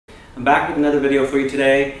I'm back with another video for you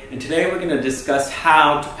today, and today we're going to discuss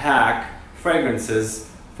how to pack fragrances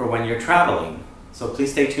for when you're traveling. So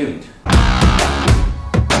please stay tuned. So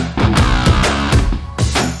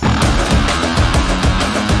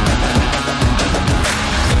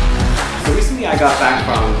recently I got back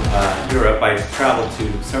from Europe. I traveled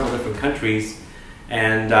to several different countries,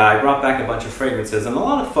 and I brought back a bunch of fragrances, and a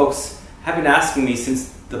lot of folks have been asking me since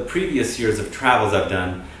the previous years of travels I've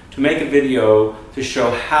done to make a video to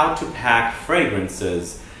show how to pack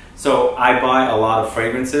fragrances. So I buy a lot of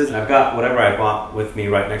fragrances, and I've got whatever I bought with me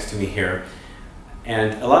right next to me here.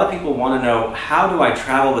 And a lot of people want to know, how do I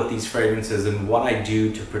travel with these fragrances and what I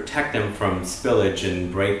do to protect them from spillage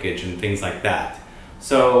and breakage and things like that.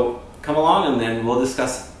 So come along and then we'll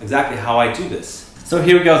discuss exactly how I do this. So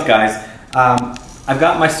here we go, guys. I've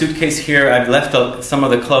got my suitcase here. I've left some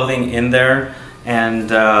of the clothing in there,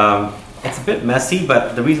 and it's a bit messy,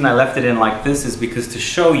 but the reason I left it in like this is because to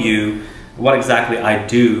show you what exactly I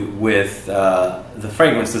do with the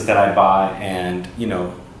fragrances that I buy and, you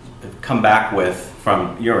know, come back with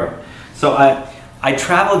from Europe. So I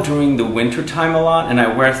travel during the winter time a lot, and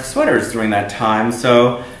I wear sweaters during that time.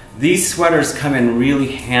 So these sweaters come in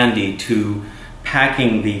really handy to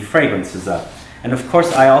packing the fragrances up. And of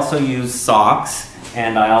course I also use socks,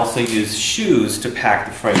 and I also use shoes to pack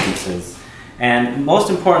the fragrances. And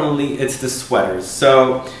most importantly, it's the sweaters.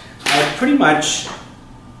 So I pretty much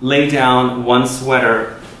lay down one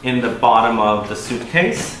sweater in the bottom of the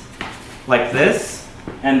suitcase, like this,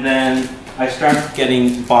 and then I start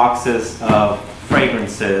getting boxes of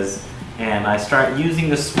fragrances, and I start using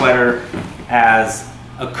the sweater as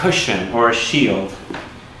a cushion or a shield.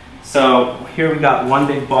 So here we got one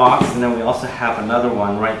big box, and then we also have another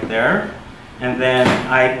one right there. And then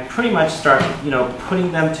I pretty much start,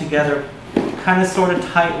 putting them together kind of sort of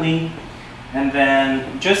tightly, and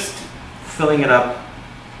then just filling it up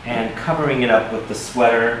and covering it up with the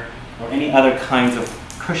sweater or any other kinds of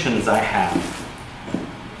cushions I have.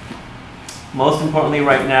 Most importantly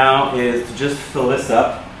right now is to just fill this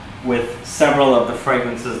up with several of the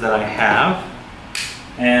fragrances that I have,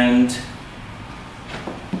 and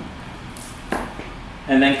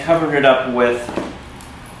then cover it up with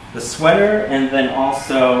the sweater, and then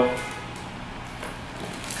also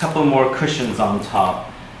couple more cushions on top.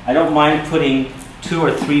 I don't mind putting 2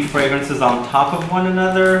 or 3 fragrances on top of one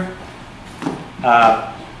another,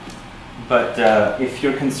 but if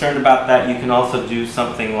you're concerned about that, you can also do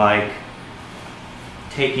something like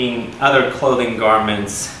taking other clothing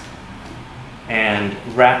garments and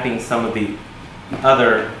wrapping some of the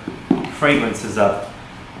other fragrances up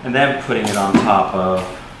and then putting it on top of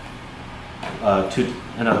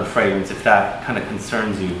another fragrance, if that kind of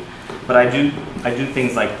concerns you. But I do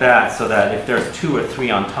things like that so that if there's 2 or 3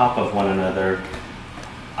 on top of one another,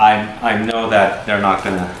 I know that they're not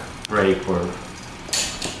going to break or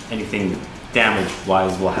anything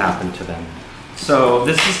damage-wise will happen to them. So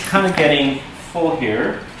this is kind of getting full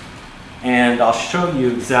here, and I'll show you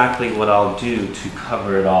exactly what I'll do to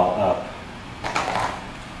cover it all up.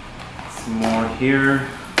 Some more here,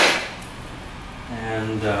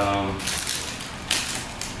 and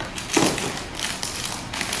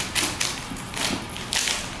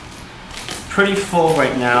pretty full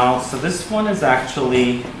right now. So this one is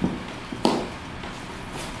actually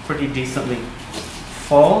pretty decently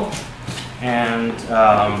full, and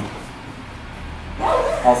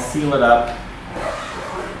I'll seal it up.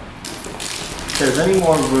 If there's any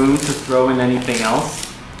more room to throw in anything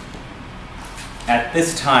else, at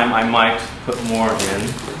this time I might put more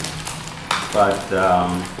in, but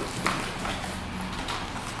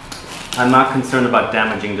I'm not concerned about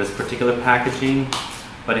damaging this particular packaging.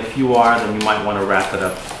 But if you are, then you might want to wrap it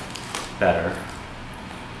up better.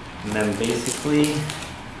 And then basically,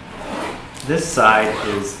 this side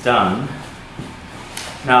is done.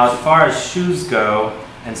 Now, as far as shoes go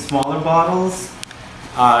and smaller bottles,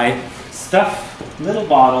 I stuff little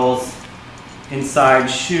bottles inside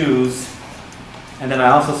shoes, and then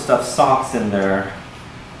I also stuff socks in there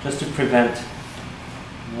just to prevent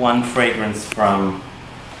one fragrance from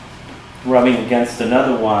rubbing against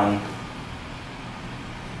another one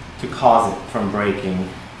to cause it from breaking.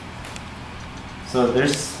 So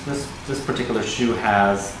this particular shoe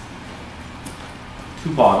has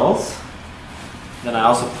 2 bottles. Then I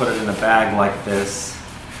also put it in a bag like this,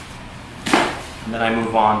 and then I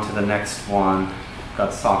move on to the next one.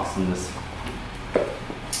 Got socks in this.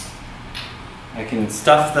 I can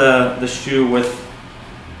stuff the shoe with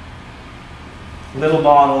little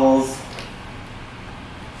bottles,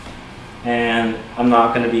 and I'm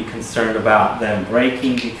not going to be concerned about them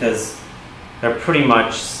breaking because they're pretty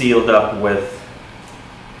much sealed up with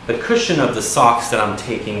the cushion of the socks that I'm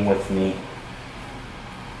taking with me.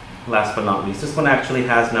 Last but not least, this one actually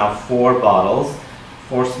has now 4 bottles,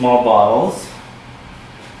 4 small bottles.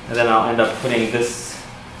 And then I'll end up putting this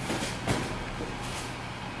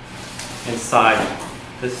inside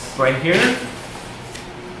this right here.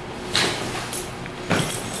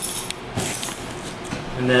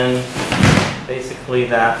 And then basically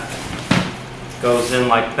that goes in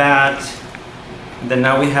like that. And then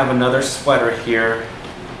now we have another sweater here.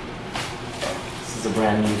 This is a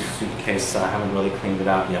brand new suitcase, so I haven't really cleaned it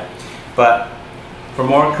out yet. But for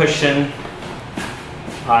more cushion,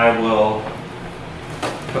 I will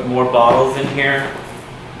put more bottles in here,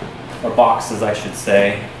 or boxes I should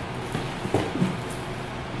say.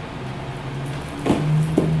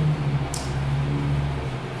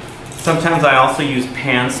 Sometimes I also use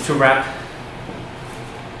pans to wrap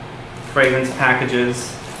fragrance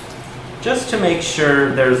packages, just to make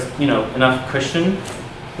sure there's, you know, enough cushion,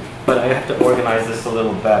 but I have to organize this a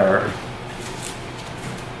little better.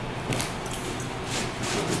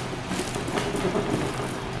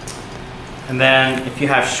 And then if you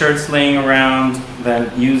have shirts laying around,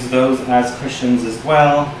 then use those as cushions as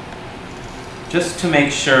well, just to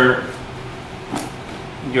make sure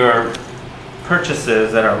your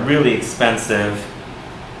purchases that are really expensive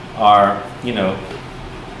are, you know,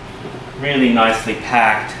 really nicely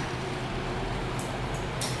packed.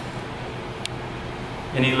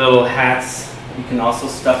 Any little hats, you can also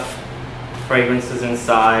stuff fragrances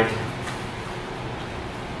inside.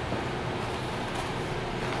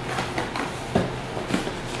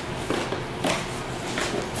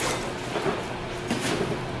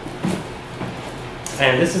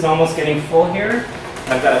 And this is almost getting full here.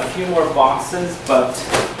 I've got a few more boxes, but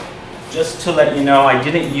just to let you know, I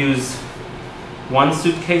didn't use one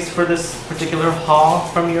suitcase for this particular haul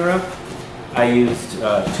from Europe. I used 2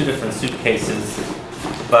 different suitcases,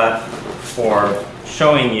 but for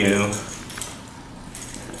showing you,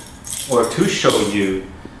 or to show you,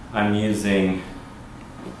 I'm using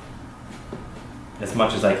as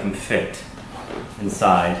much as I can fit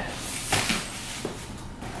inside.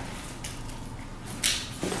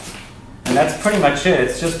 And that's pretty much it.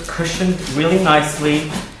 It's just cushioned really nicely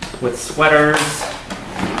with sweaters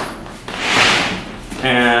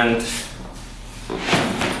and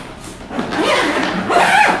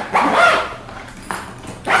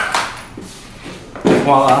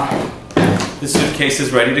voila, the suitcase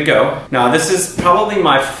is ready to go. Now this is probably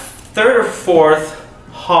my 3rd or 4th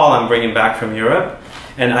haul I'm bringing back from Europe,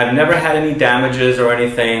 and I've never had any damages or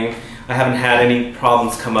anything. I haven't had any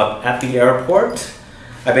problems come up at the airport.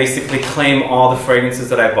 I basically claim all the fragrances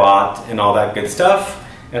that I bought and all that good stuff,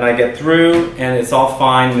 and I get through and it's all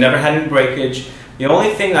fine. Never had any breakage. The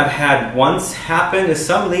only thing I've had once happen is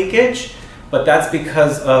some leakage, but that's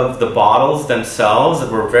because of the bottles themselves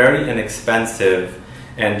that were very inexpensive,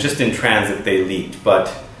 and just in transit they leaked.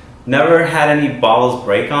 But never had any bottles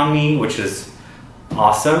break on me, which is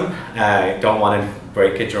awesome. I don't want any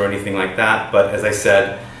breakage or anything like that, but as I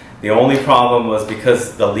said, the only problem was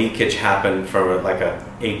because the leakage happened for like a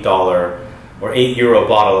 $8 or €8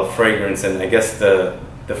 bottle of fragrance, and I guess the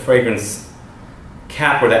fragrance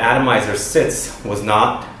cap where the atomizer sits was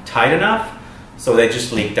not tight enough, so they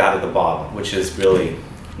just leaked out of the bottle, which is really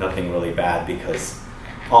nothing really bad because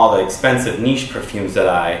all the expensive niche perfumes that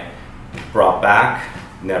I brought back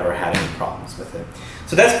never had any problems with it.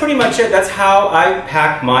 So that's pretty much it. That's how I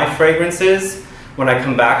pack my fragrances when I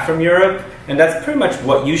come back from Europe. And that's pretty much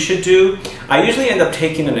what you should do. I usually end up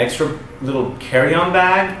taking an extra little carry-on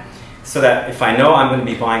bag so that if I know I'm going to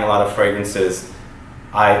be buying a lot of fragrances,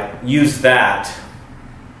 I use that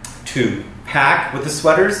to pack with the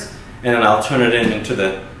sweaters, and then I'll turn it into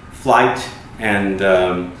the flight, and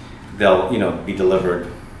they'll, you know, be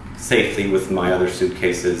delivered safely with my other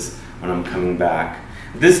suitcases when I'm coming back.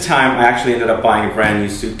 This time I actually ended up buying a brand new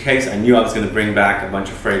suitcase. I knew I was going to bring back a bunch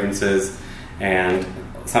of fragrances, and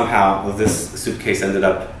somehow this suitcase ended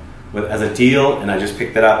up as a deal, and I just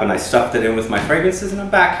picked it up and I stuffed it in with my fragrances, and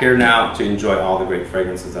I'm back here now to enjoy all the great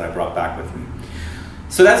fragrances that I brought back with me.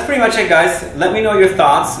 So that's pretty much it, guys. Let me know your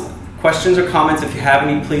thoughts, questions or comments. If you have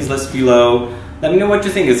any, please list below. Let me know what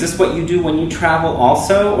you think. Is this what you do when you travel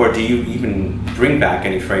also, or do you even bring back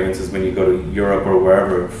any fragrances when you go to Europe or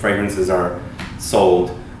wherever fragrances are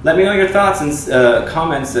sold? Let me know your thoughts and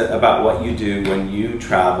comments about what you do when you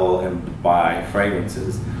travel and buy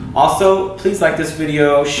fragrances. Also, please like this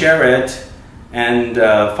video, share it, and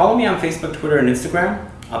follow me on Facebook, Twitter, and Instagram.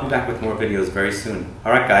 I'll be back with more videos very soon.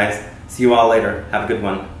 Alright guys, see you all later. Have a good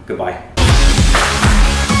one. Goodbye.